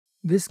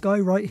This guy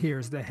right here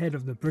is the head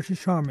of the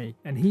British Army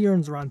and he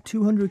earns around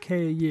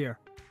 200k a year.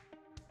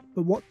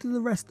 But what do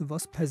the rest of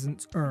us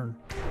peasants earn?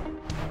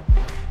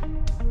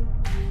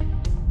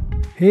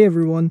 Hey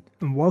everyone,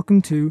 and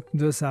welcome to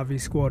The Savvy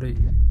Squaddie.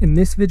 In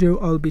this video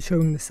I'll be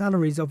showing the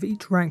salaries of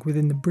each rank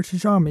within the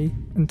British Army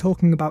and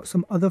talking about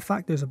some other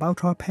factors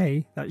about our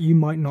pay that you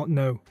might not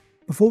know.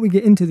 Before we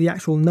get into the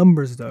actual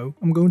numbers though,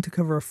 I'm going to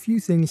cover a few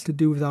things to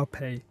do with our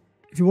pay.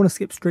 If you want to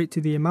skip straight to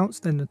the amounts,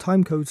 then the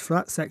timecodes for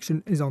that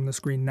section is on the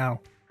screen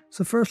now.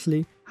 So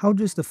firstly, how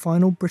does the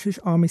final British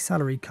Army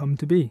salary come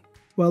to be?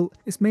 Well,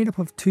 it's made up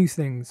of two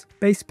things,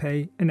 base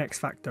pay and X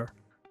Factor.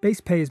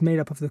 Base pay is made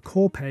up of the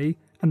core pay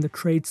and the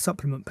trade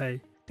supplement pay.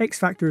 X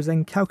Factor is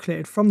then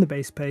calculated from the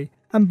base pay,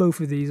 and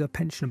both of these are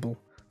pensionable.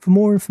 For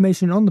more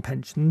information on the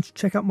pensions,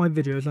 check out my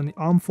videos on the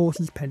Armed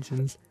Forces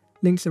pensions,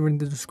 links are in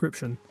the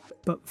description.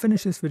 But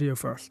finish this video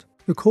first.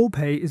 The core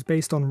pay is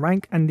based on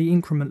rank and the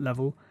increment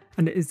level,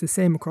 and it is the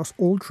same across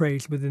all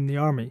trades within the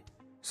army.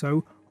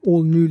 So,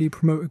 all newly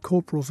promoted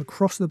corporals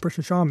across the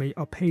British Army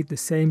are paid the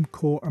same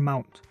core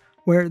amount.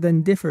 Where it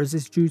then differs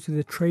is due to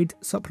the trade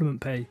supplement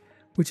pay,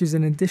 which is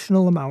an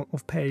additional amount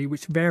of pay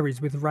which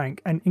varies with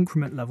rank and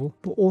increment level,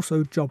 but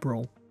also job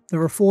role.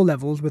 There are 4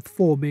 levels, with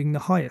 4 being the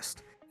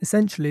highest.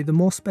 Essentially, the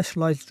more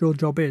specialised your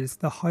job is,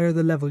 the higher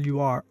the level you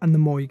are and the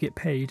more you get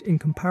paid in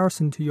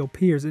comparison to your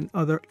peers in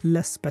other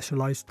less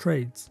specialised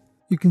trades.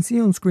 You can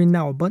see on screen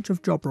now a bunch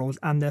of job roles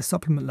and their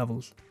supplement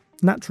levels.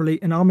 Naturally,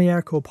 an Army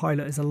Air Corps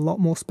pilot is a lot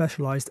more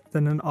specialised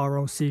than an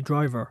ROC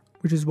driver,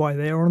 which is why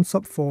they are on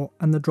Sup 4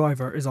 and the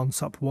driver is on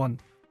Sup 1.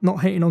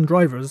 Not hating on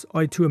drivers,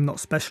 I too am not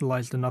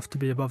specialised enough to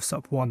be above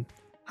Sup 1.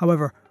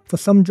 However, for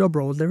some job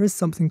roles there is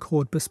something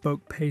called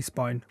bespoke pay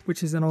spine,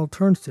 which is an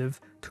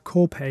alternative to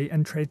core pay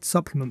and trade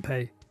supplement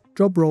pay.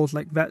 Job roles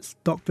like vets,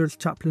 doctors,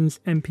 chaplains,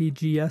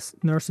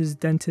 MPGS, nurses,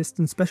 dentists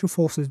and special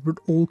forces would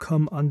all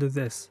come under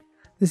this.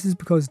 This is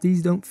because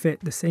these don't fit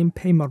the same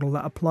pay model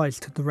that applies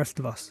to the rest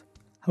of us.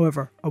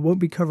 However, I won't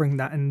be covering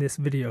that in this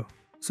video.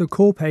 So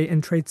core pay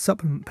and trade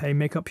supplement pay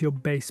make up your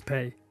base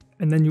pay,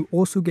 and then you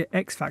also get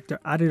X Factor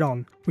added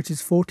on, which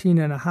is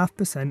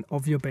 14.5%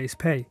 of your base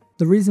pay.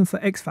 The reason for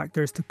X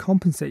Factor is to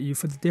compensate you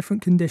for the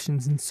different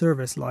conditions in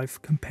service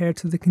life compared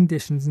to the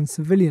conditions in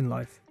civilian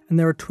life, and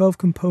there are 12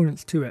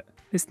 components to it.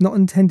 It's not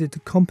intended to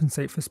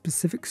compensate for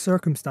specific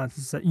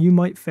circumstances that you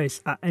might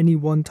face at any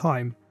one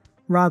time.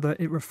 Rather,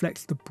 it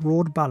reflects the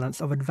broad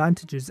balance of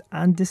advantages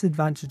and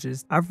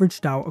disadvantages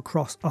averaged out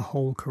across a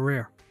whole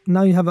career.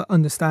 Now you have an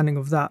understanding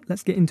of that,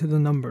 let's get into the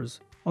numbers.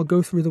 I'll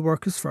go through the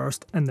workers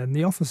first and then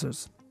the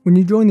officers. When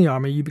you join the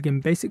army, you begin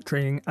basic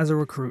training as a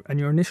recruit and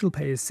your initial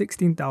pay is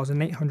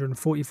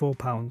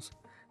 £16,844.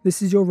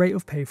 This is your rate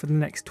of pay for the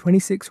next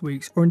 26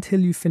 weeks or until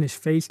you finish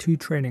phase 2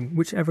 training,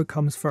 whichever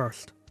comes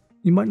first.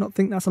 You might not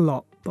think that's a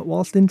lot, but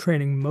whilst in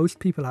training most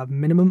people have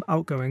minimum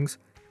outgoings,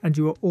 and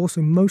you are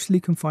also mostly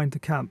confined to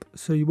camp,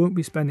 so you won't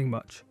be spending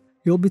much.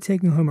 You'll be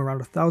taking home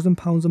around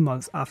 £1,000 a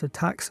month after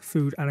tax,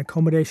 food and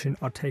accommodation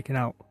are taken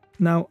out.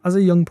 Now, as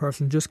a young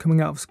person just coming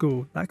out of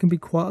school, that can be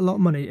quite a lot of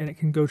money and it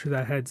can go to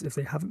their heads if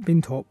they haven't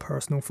been taught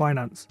personal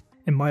finance.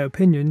 In my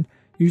opinion,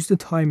 use the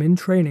time in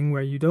training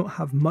where you don't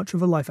have much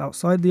of a life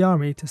outside the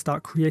army to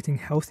start creating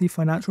healthy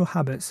financial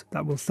habits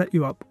that will set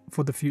you up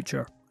for the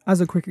future. As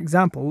a quick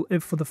example,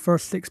 if for the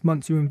first 6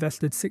 months you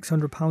invested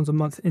 £600 a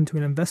month into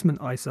an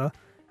investment ISA,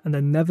 and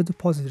then never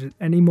deposited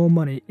any more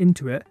money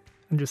into it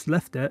and just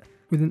left it,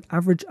 with an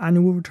average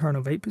annual return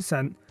of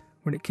 8%,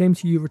 when it came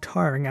to you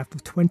retiring after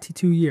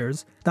 22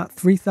 years, that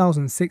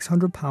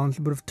 £3,600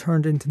 would have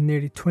turned into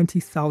nearly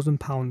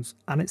 £20,000,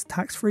 and it's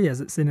tax-free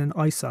as it's in an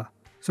ISA.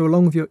 So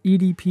along with your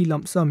EDP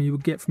lump sum you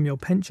would get from your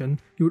pension,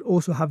 you would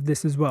also have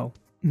this as well.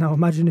 Now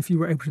imagine if you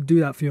were able to do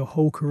that for your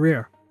whole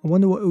career. I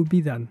wonder what it would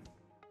be then.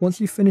 Once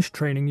you finish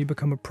training, you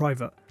become a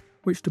private,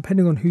 which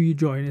depending on who you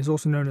join is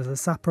also known as a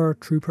sapper,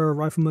 trooper,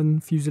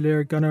 rifleman,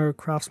 fusilier, gunner,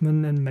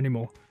 craftsman and many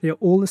more. They are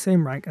all the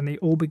same rank and they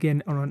all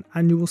begin on an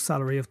annual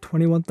salary of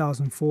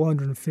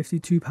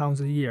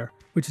 £21,452 a year,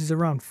 which is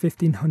around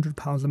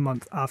 £1,500 a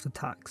month after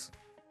tax.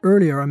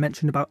 Earlier I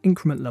mentioned about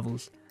increment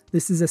levels.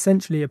 This is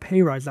essentially a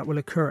pay rise that will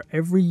occur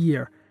every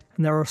year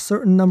and there are a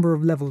certain number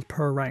of levels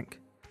per rank.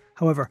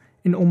 However,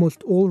 in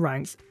almost all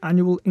ranks,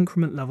 annual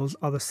increment levels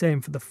are the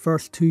same for the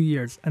first 2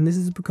 years, and this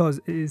is because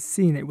it is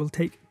seen it will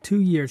take 2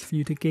 years for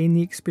you to gain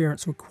the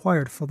experience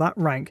required for that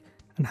rank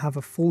and have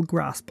a full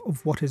grasp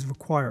of what is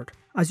required.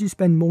 As you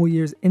spend more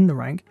years in the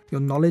rank,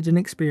 your knowledge and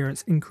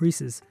experience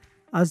increases,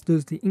 as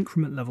does the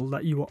increment level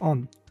that you are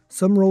on.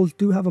 Some roles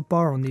do have a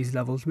bar on these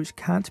levels which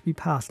can't be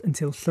passed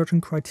until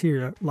certain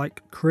criteria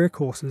like career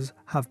courses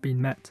have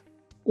been met.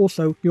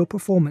 Also, your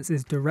performance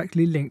is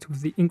directly linked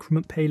with the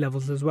increment pay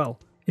levels as well.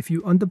 If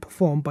you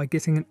underperform by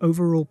getting an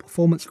overall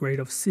performance grade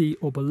of C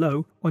or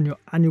below on your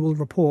annual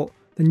report,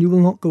 then you will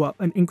not go up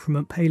an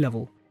increment pay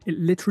level. It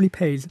literally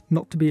pays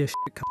not to be a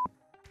shit cunt.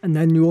 And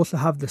then you also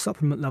have the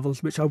supplement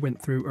levels which I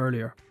went through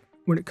earlier.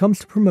 When it comes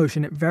to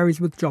promotion, it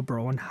varies with job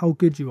role and how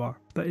good you are,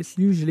 but it's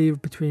usually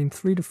between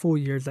 3 to 4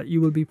 years that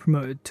you will be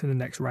promoted to the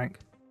next rank.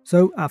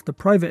 So after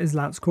private is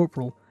Lance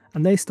Corporal,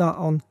 and they start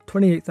on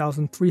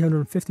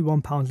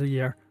 £28,351 a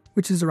year,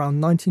 which is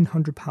around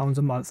 £1,900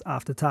 a month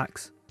after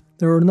tax.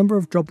 There are a number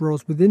of job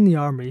roles within the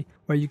army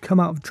where you come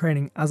out of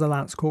training as a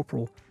Lance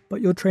Corporal,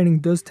 but your training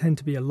does tend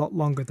to be a lot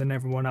longer than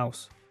everyone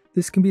else.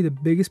 This can be the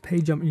biggest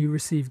pay jump you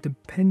receive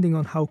depending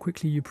on how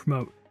quickly you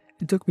promote.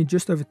 It took me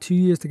just over 2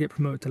 years to get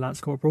promoted to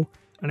Lance Corporal,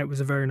 and it was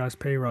a very nice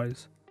pay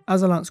rise.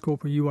 As a Lance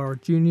Corporal, you are a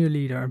junior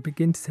leader and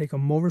begin to take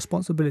on more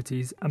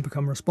responsibilities and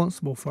become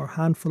responsible for a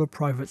handful of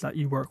privates that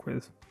you work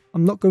with.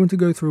 I'm not going to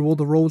go through all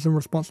the roles and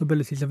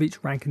responsibilities of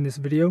each rank in this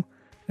video.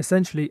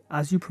 Essentially,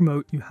 as you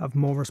promote, you have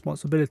more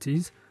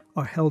responsibilities,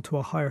 are held to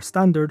a higher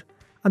standard,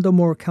 and are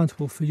more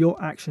accountable for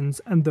your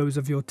actions and those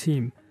of your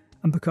team,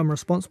 and become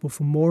responsible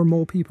for more and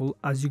more people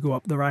as you go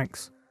up the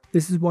ranks.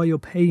 This is why your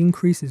pay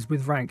increases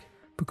with rank,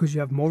 because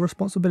you have more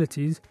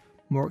responsibilities,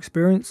 more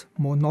experience,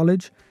 more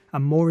knowledge,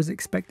 and more is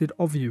expected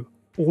of you,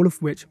 all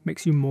of which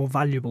makes you more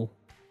valuable.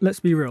 Let's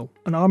be real,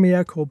 an Army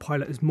Air Corps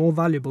pilot is more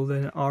valuable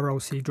than an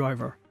RLC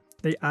driver.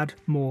 They add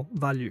more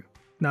value.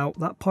 Now,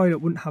 that pilot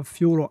wouldn't have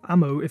fuel or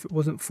ammo if it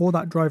wasn't for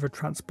that driver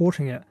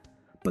transporting it,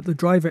 but the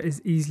driver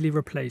is easily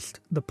replaced,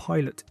 the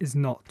pilot is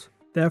not.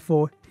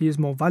 Therefore, he is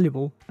more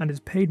valuable and is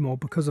paid more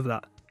because of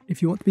that.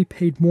 If you want to be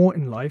paid more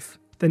in life,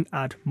 then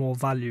add more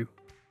value.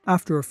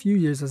 After a few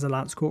years as a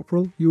Lance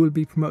Corporal, you will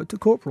be promoted to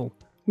Corporal.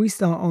 We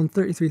start on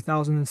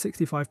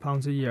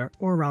 £33,065 a year,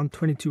 or around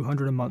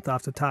 £2,200 a month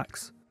after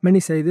tax. Many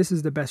say this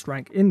is the best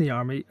rank in the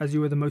army as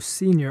you are the most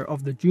senior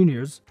of the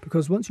juniors,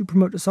 because once you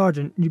promote to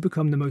sergeant, you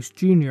become the most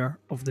junior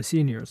of the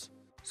seniors.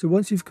 So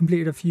once you've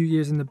completed a few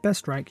years in the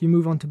best rank, you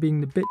move on to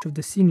being the bitch of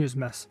the seniors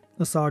mess,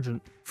 a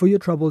sergeant. For your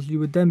troubles, you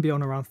would then be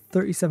on around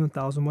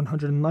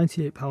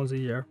 £37,198 a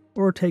year,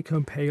 or a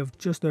take-home pay of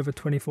just over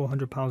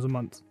 £2,400 a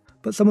month.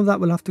 But some of that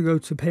will have to go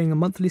to paying a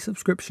monthly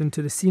subscription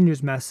to the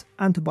seniors mess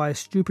and to buy a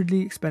stupidly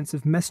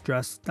expensive mess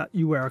dress that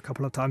you wear a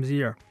couple of times a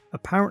year.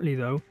 Apparently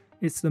though,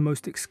 it's the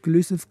most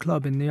exclusive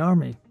club in the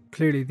army.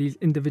 Clearly these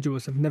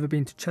individuals have never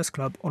been to chess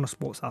club on a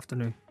sports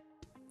afternoon.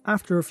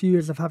 After a few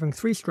years of having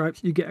 3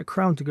 stripes, you get a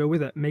crown to go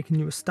with it, making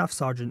you a staff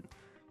sergeant.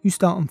 You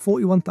start on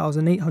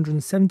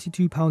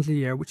 £41,872 a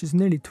year, which is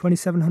nearly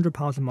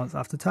 £2,700 a month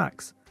after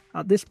tax.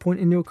 At this point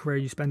in your career,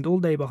 you spend all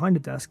day behind a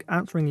desk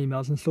answering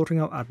emails and sorting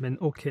out admin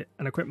or kit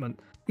and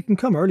equipment. It can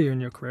come earlier in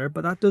your career,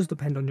 but that does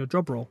depend on your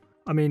job role.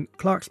 I mean,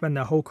 clerks spend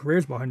their whole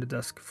careers behind a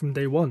desk from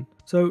day one,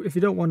 so if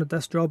you don't want a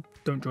desk job,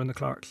 don't join the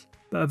clerks.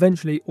 But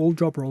eventually, all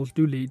job roles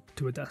do lead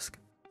to a desk.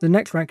 The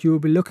next rank you will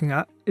be looking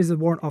at is the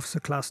Warrant Officer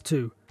Class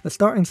 2. The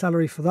starting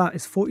salary for that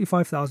is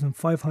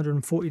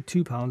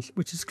 £45,542,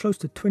 which is close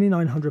to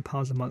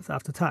 £2,900 a month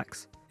after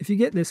tax. If you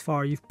get this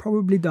far, you've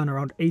probably done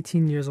around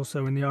 18 years or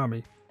so in the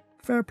army.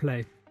 Fair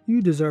play, you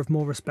deserve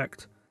more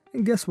respect.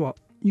 And guess what?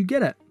 You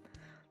get it.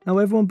 Now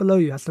everyone below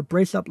you has to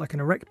brace up like an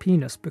erect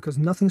penis because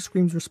nothing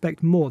screams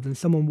respect more than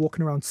someone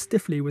walking around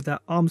stiffly with their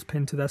arms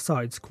pinned to their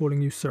sides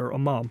calling you sir or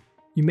mom.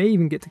 You may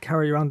even get to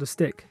carry around a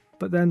stick,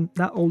 but then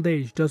that old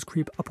age does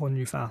creep up on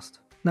you fast.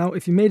 Now,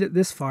 if you made it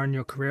this far in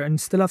your career and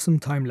still have some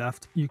time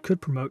left, you could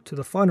promote to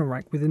the final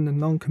rank within the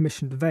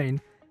non-commissioned vein,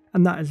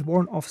 and that is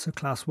Warrant Officer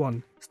Class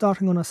 1,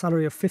 starting on a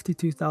salary of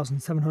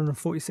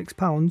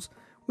 £52,746,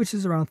 which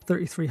is around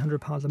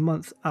 £3,300 a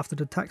month after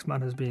the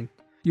taxman has been.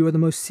 You are the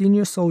most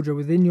senior soldier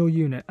within your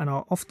unit and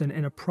are often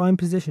in a prime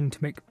position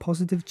to make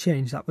positive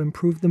change that will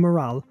improve the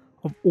morale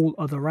of all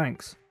other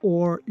ranks,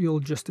 or you'll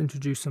just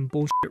introduce some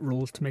bullshit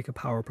rules to make a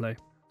power play.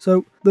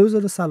 So, those are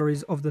the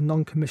salaries of the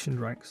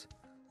non-commissioned ranks.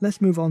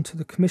 Let's move on to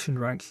the commissioned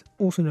ranks,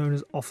 also known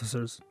as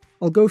officers.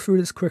 I'll go through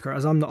this quicker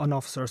as I'm not an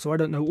officer, so I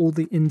don't know all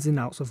the ins and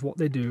outs of what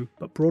they do,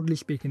 but broadly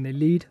speaking they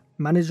lead,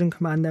 manage and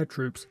command their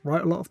troops,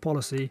 write a lot of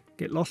policy,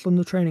 get lost on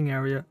the training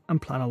area,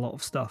 and plan a lot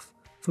of stuff.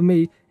 For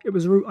me, it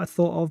was a route I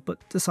thought of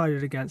but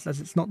decided against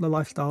as it's not the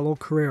lifestyle or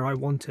career I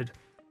wanted.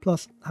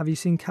 Plus, have you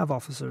seen cav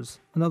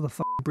officers? Another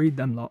f***ing breed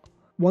them lot.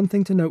 One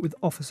thing to note with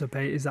officer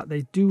pay is that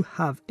they do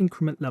have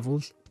increment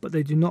levels, but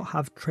they do not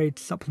have trade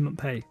supplement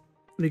pay.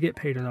 They get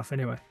paid enough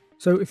anyway.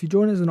 So if you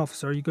join as an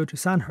officer, you go to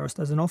Sandhurst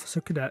as an officer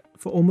cadet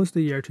for almost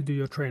a year to do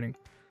your training.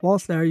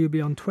 Whilst there, you'll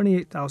be on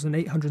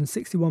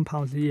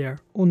 £28,861 a year,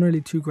 or nearly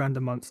 £2,000 a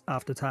month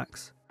after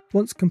tax.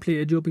 Once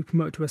completed, you'll be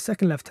promoted to a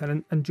second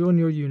lieutenant and join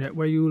your unit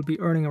where you will be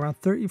earning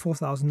around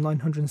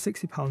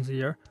 £34,960 a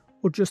year,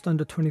 or just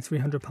under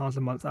 £2,300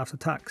 a month after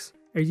tax.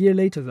 A year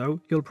later though,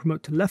 you'll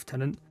promote to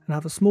lieutenant and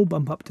have a small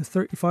bump up to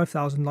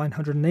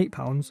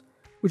 £35,908,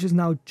 which is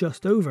now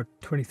just over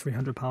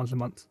 £2,300 a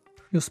month.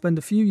 You'll spend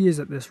a few years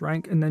at this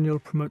rank and then you'll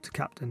promote to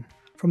captain.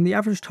 From the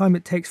average time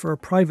it takes for a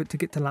private to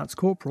get to Lance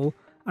Corporal,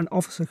 an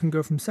officer can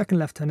go from second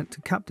lieutenant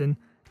to captain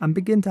and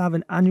begin to have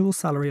an annual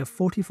salary of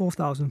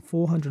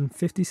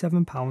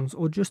 £44,457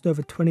 or just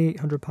over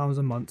 £2,800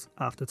 a month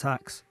after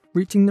tax.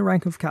 Reaching the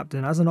rank of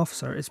captain as an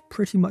officer is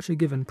pretty much a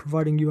given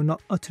providing you are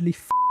not utterly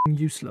f***ing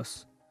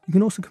useless. You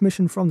can also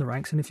commission from the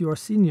ranks, and if you are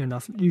senior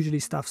enough, usually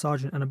staff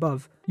sergeant and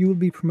above, you will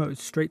be promoted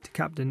straight to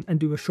captain and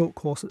do a short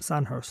course at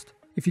Sandhurst.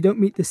 If you don't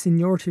meet the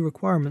seniority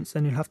requirements,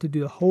 then you'll have to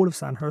do the whole of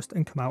Sandhurst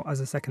and come out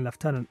as a second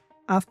lieutenant.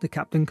 After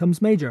captain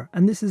comes major,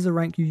 and this is a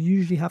rank you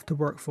usually have to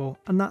work for,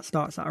 and that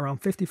starts at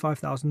around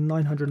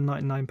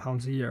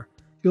 £55,999 a year.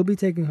 You'll be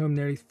taking home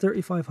nearly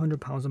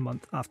 £3,500 a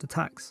month after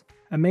tax.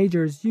 A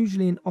major is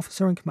usually an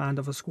officer in command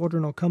of a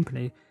squadron or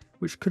company,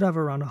 which could have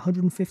around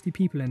 150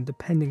 people in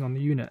depending on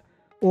the unit.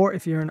 Or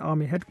if you're in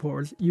army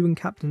headquarters, you and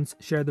captains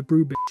share the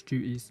brew bitch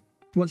duties.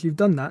 Once you've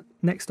done that,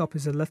 next up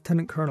is a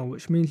lieutenant colonel,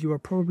 which means you are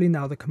probably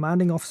now the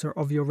commanding officer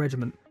of your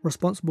regiment,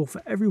 responsible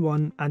for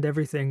everyone and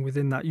everything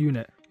within that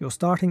unit. Your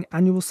starting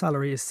annual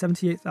salary is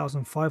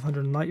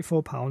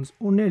 £78,594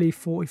 or nearly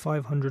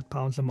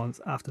 £4,500 a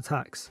month after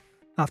tax.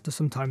 After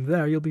some time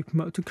there, you'll be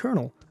promoted to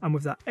colonel, and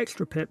with that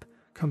extra pip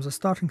comes a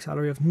starting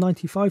salary of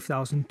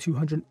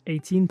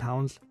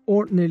 £95,218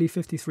 or nearly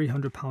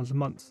 £5,300 a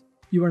month.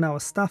 You are now a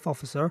staff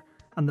officer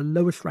and the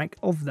lowest rank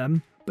of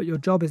them, but your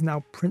job is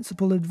now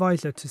principal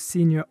advisor to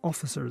senior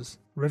officers.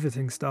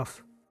 Riveting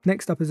stuff.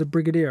 Next up is a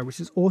brigadier, which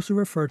is also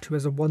referred to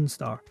as a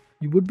 1-star.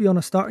 You would be on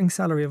a starting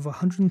salary of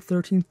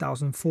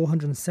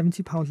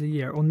 £113,470 a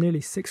year or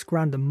nearly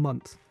 £6,000 a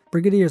month.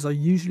 Brigadiers are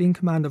usually in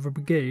command of a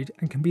brigade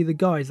and can be the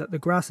guys that the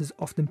grass is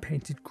often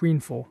painted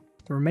green for.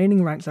 The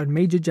remaining ranks are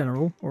Major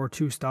General, or a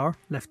 2-star,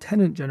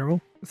 Lieutenant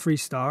General, a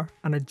 3-star,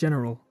 and a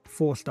General,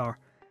 4-star,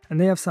 and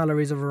they have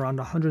salaries of around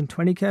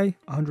 120k,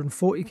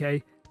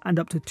 140k, and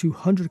up to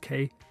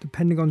 200k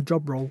depending on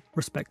job role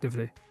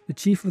respectively. The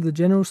Chief of the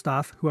General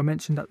Staff, who I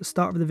mentioned at the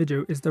start of the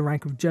video, is the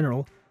rank of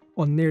General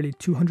on nearly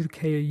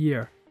 200k a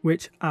year,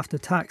 which after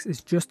tax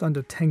is just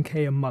under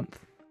 10k a month.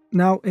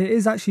 Now, it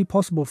is actually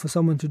possible for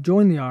someone to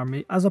join the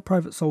army as a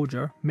private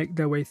soldier, make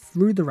their way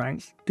through the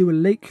ranks, do a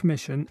late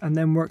commission, and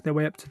then work their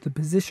way up to the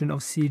position of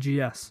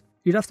CGS.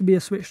 You'd have to be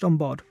a switched on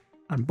bod,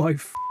 and by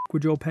f***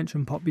 would your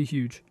pension pot be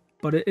huge,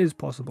 but it is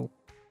possible.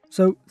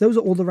 So those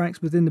are all the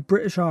ranks within the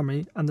British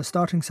Army and the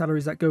starting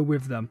salaries that go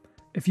with them.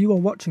 If you are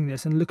watching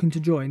this and looking to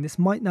join, this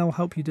might now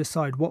help you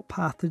decide what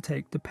path to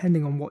take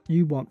depending on what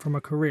you want from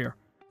a career.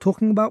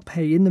 Talking about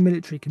pay in the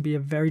military can be a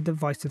very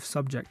divisive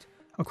subject.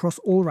 Across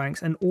all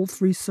ranks and all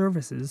 3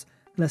 services,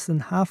 less than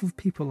half of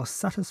people are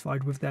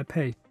satisfied with their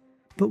pay.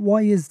 But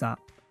why is that?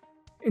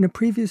 In a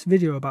previous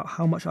video about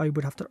how much I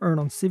would have to earn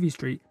on Civvy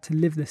Street to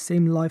live the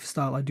same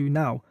lifestyle I do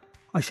now,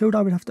 I showed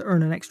I would have to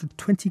earn an extra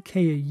 20k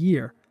a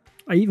year.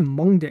 I even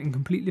monged it and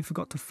completely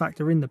forgot to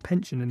factor in the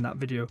pension in that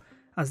video,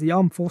 as the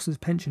Armed Forces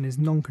pension is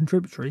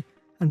non-contributory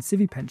and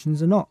Civvy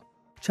pensions are not.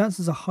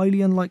 Chances are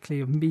highly unlikely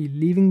of me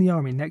leaving the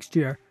army next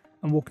year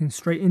and walking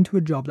straight into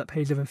a job that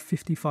pays over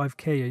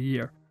 55k a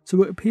year.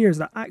 So it appears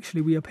that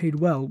actually we are paid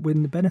well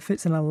when the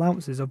benefits and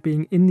allowances of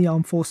being in the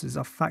Armed Forces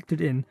are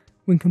factored in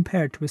when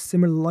compared to a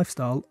similar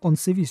lifestyle on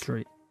Civvy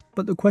Street.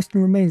 But the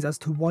question remains as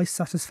to why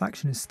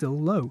satisfaction is still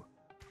low.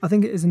 I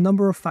think it is a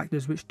number of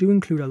factors which do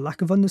include a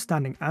lack of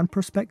understanding and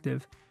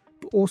perspective,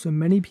 but also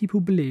many people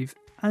believe,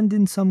 and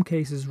in some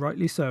cases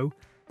rightly so,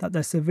 that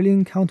their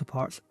civilian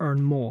counterparts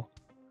earn more.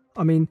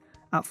 I mean,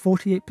 at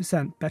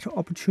 48%, better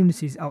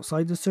opportunities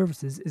outside the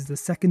services is the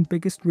second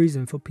biggest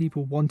reason for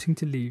people wanting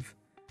to leave.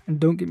 And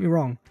don't get me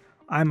wrong,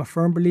 I am a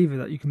firm believer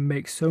that you can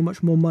make so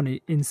much more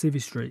money in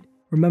Civvy Street.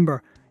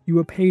 Remember, you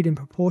are paid in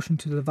proportion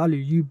to the value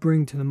you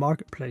bring to the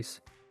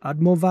marketplace.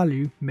 Add more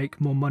value, make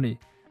more money.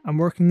 And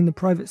working in the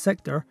private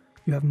sector,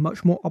 you have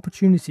much more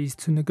opportunities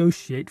to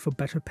negotiate for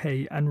better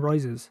pay and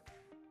rises.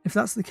 If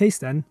that's the case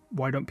then,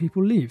 why don't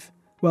people leave?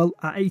 Well,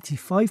 at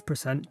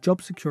 85%,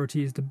 job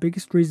security is the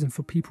biggest reason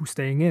for people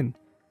staying in.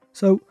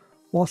 So,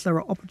 whilst there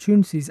are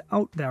opportunities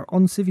out there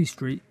on Civvy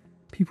Street,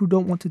 people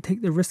don't want to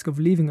take the risk of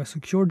leaving a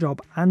secure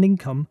job and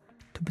income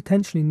to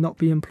potentially not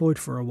be employed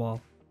for a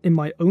while. In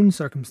my own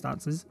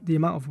circumstances, the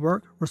amount of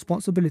work,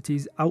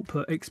 responsibilities,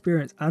 output,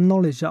 experience and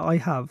knowledge that I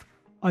have,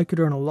 I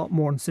could earn a lot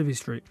more on Civvy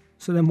Street,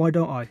 so then why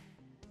don't I?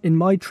 In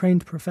my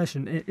trained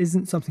profession, it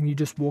isn't something you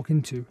just walk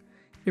into.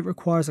 It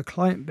requires a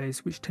client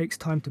base which takes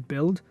time to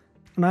build,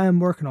 and I am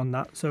working on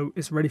that, so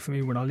it's ready for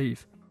me when I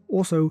leave.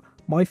 Also,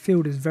 my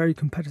field is very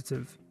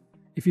competitive.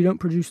 If you don't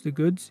produce the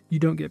goods, you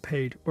don't get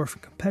paid, or if a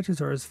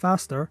competitor is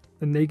faster,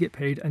 then they get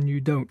paid and you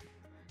don't.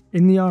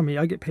 In the army,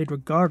 I get paid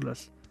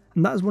regardless,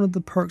 and that is one of the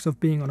perks of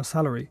being on a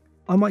salary.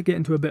 I might get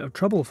into a bit of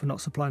trouble for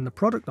not supplying the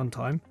product on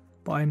time,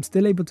 but I am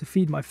still able to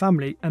feed my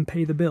family and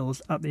pay the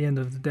bills at the end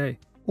of the day.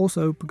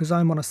 Also, because I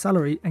am on a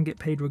salary and get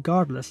paid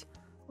regardless,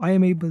 I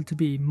am able to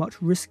be much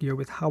riskier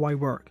with how I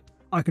work.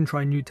 I can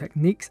try new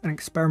techniques and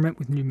experiment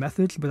with new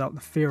methods without the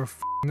fear of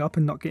f***ing up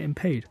and not getting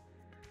paid.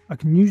 I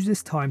can use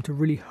this time to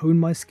really hone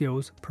my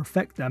skills,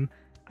 perfect them,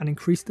 and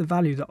increase the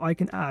value that I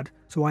can add,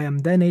 so I am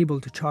then able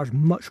to charge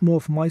much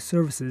more for my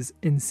services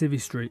in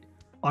Civvy Street.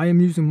 I am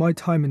using my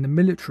time in the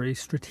military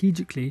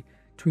strategically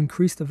to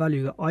increase the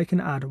value that I can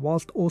add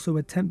whilst also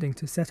attempting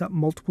to set up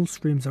multiple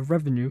streams of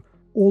revenue,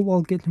 all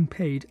while getting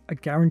paid a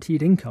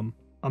guaranteed income.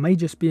 I may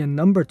just be a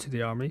number to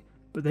the army,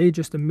 but they are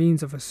just a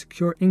means of a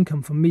secure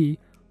income for me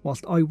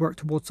whilst I work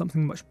towards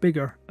something much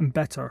bigger and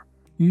better.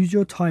 Use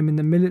your time in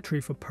the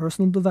military for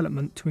personal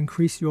development to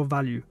increase your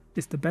value.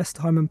 It's the best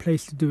time and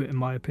place to do it in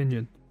my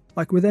opinion.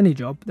 Like with any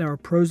job, there are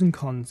pros and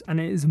cons, and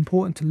it is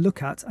important to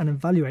look at and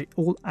evaluate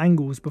all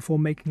angles before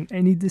making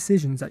any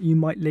decisions that you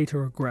might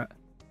later regret.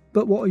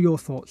 But what are your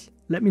thoughts?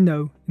 Let me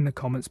know in the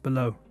comments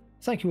below.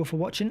 Thank you all for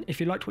watching. If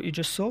you liked what you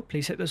just saw,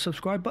 please hit the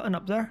subscribe button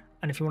up there,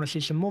 and if you want to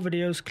see some more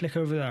videos, click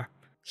over there.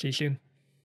 See you soon.